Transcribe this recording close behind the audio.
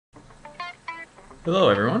Hello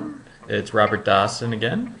everyone, it's Robert Dawson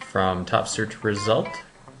again from Top Search Result,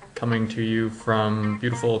 coming to you from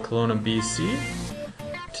beautiful Kelowna, BC.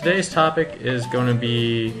 Today's topic is going to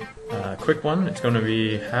be a quick one. It's going to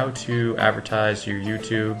be how to advertise your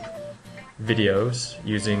YouTube videos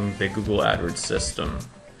using the Google Adwords system.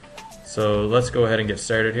 So let's go ahead and get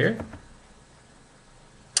started here.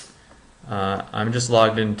 I'm just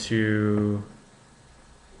logged into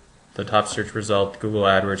the Top Search Result Google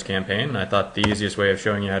AdWords campaign. I thought the easiest way of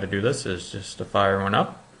showing you how to do this is just to fire one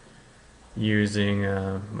up using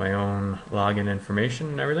my own login information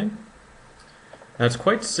and everything. Now it's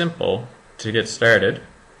quite simple to get started,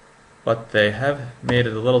 but they have made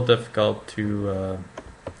it a little difficult to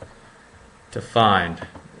find.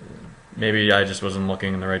 Maybe I just wasn't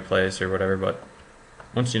looking in the right place or whatever, but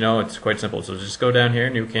once you know, it's quite simple. So just go down here,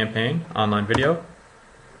 new campaign, online video.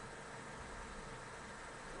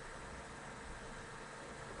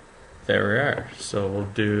 There we are. So we'll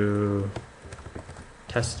do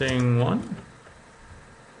testing one,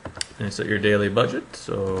 and set your daily budget.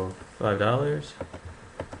 So $5,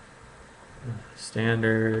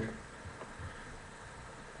 standard.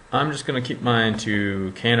 I'm just going to keep mine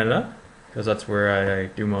to Canada because that's where I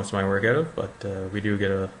do most of my work out of, but we do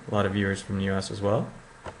get a lot of viewers from the US as well.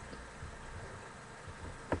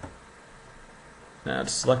 Now to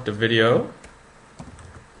select a video,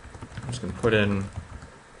 I'm just going to put in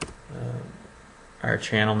our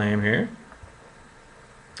channel name here.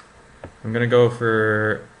 I'm going to go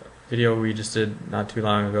for a video we just did not too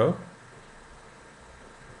long ago.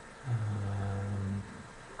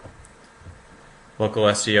 Local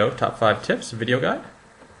SEO, top 5 tips, video guide.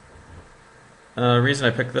 The reason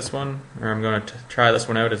I picked this one, or I'm going to try this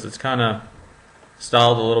one out, is it's kind of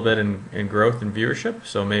stalled a little bit in growth and viewership,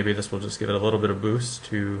 so maybe this will just give it a little bit of boost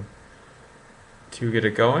to get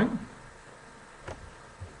it going.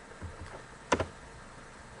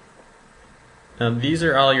 Now these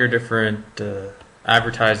are all your different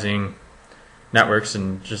advertising networks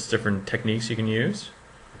and just different techniques you can use.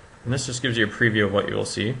 And this just gives you a preview of what you will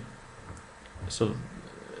see. So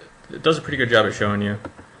it does a pretty good job of showing you.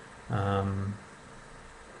 I'm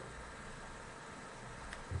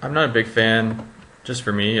not a big fan, just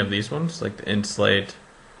for me, of these ones, like the inslate,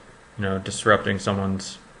 disrupting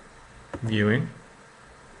someone's viewing.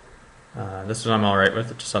 This one I'm alright with,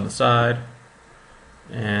 it's just on the side.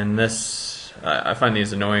 And this, I find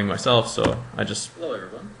these annoying myself, so I just, hello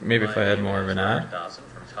everyone. Maybe if I had more of an ad. Robert Dawson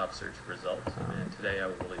from Top Search Result, and today I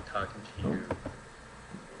will be talking to you.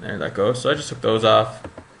 There that goes. So I just took those off,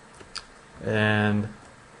 and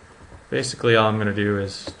basically all I'm going to do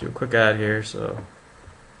is do a quick ad here. So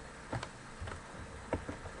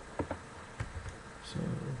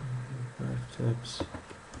 5 tips.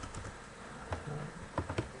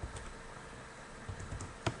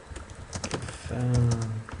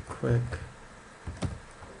 Found quick.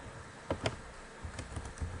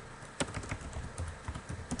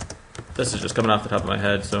 This is just coming off the top of my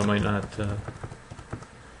head, so it might not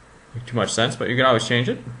make too much sense, but you can always change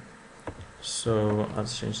it. So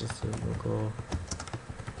let's change this to local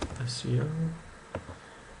SEO.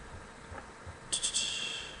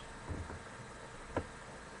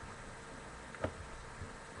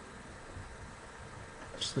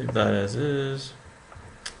 Just leave that as is.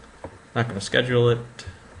 Not going to schedule it,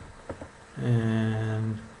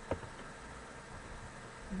 and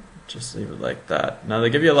just leave it like that. Now they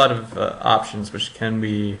give you a lot of options, which can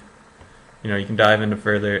be, you can dive into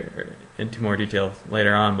more detail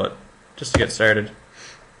later on, but just to get started,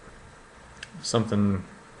 something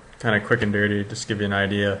kind of quick and dirty, just to give you an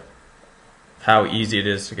idea of how easy it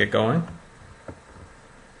is to get going.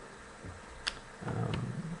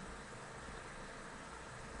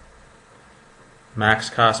 Max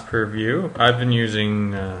cost per view, I've been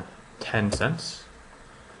using 10 cents.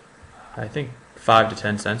 I think 5 to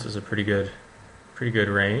 10 cents is a pretty good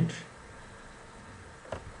range.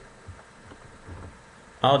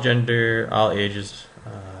 All gender, all ages,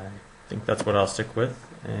 I think that's what I'll stick with,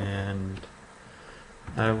 and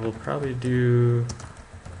I will probably do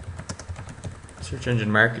search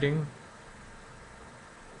engine marketing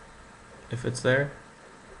if it's there.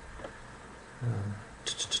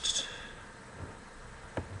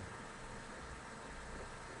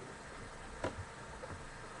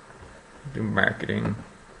 Do marketing.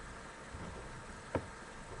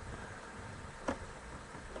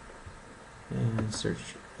 And search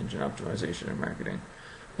engine optimization and marketing.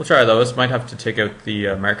 We'll try those. Might have to take out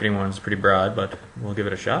the marketing ones, pretty broad, but we'll give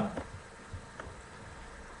it a shot.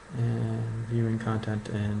 And viewing content,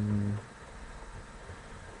 and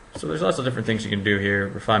so there's lots of different things you can do here.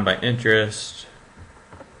 Refine by interest,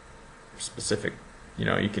 specific,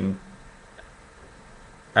 you can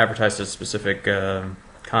advertise to specific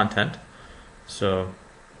content. So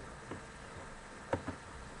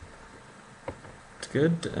it's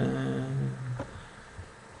good.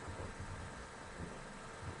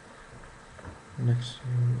 Next,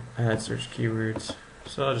 add search keywords.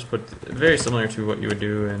 So I'll just put very similar to what you would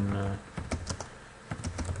do in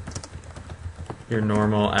your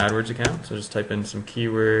normal AdWords account. So just type in some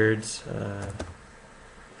keywords,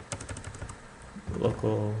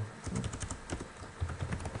 local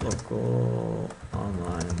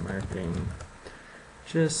online marketing,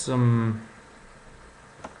 just some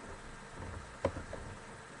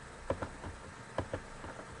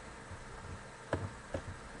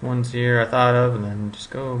ones here I thought of, and then just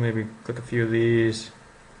go maybe click a few of these.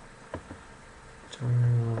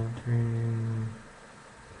 Tutorial training,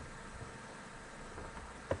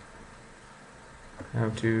 how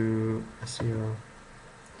to SEO.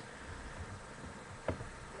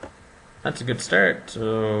 That's a good start,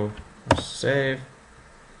 so let's save.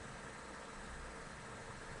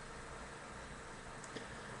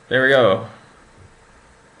 There we go.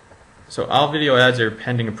 So all video ads are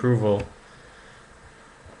pending approval.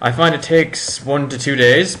 I find it takes 1 to 2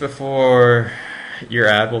 days before your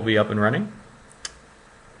ad will be up and running.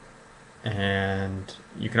 And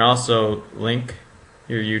you can also link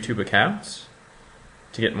your YouTube accounts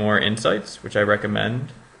to get more insights, which I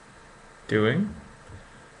recommend doing.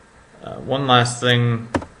 One last thing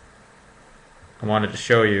I wanted to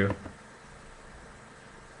show you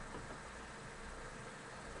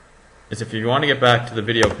is if you want to get back to the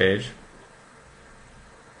video page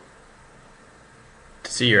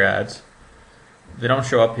to see your ads, they don't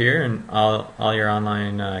show up here in all your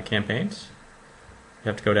online campaigns. You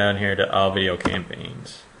have to go down here to all video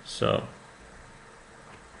campaigns. So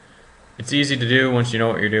it's easy to do once you know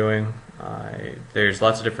what you're doing. There's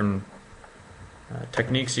lots of different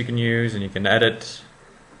techniques you can use, and you can edit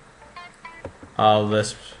all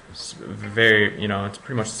this very, it's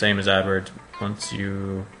pretty much the same as AdWords. Once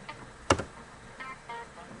you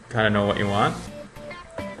kind of know what you want,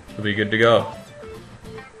 you'll be good to go.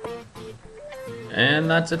 And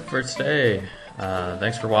that's it for today.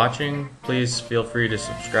 Thanks for watching. Please feel free to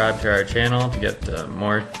subscribe to our channel to get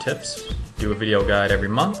more tips. Do a video guide every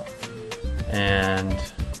month, and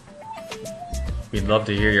we'd love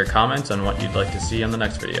to hear your comments on what you'd like to see on the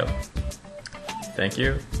next video. Thank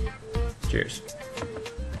you. Cheers.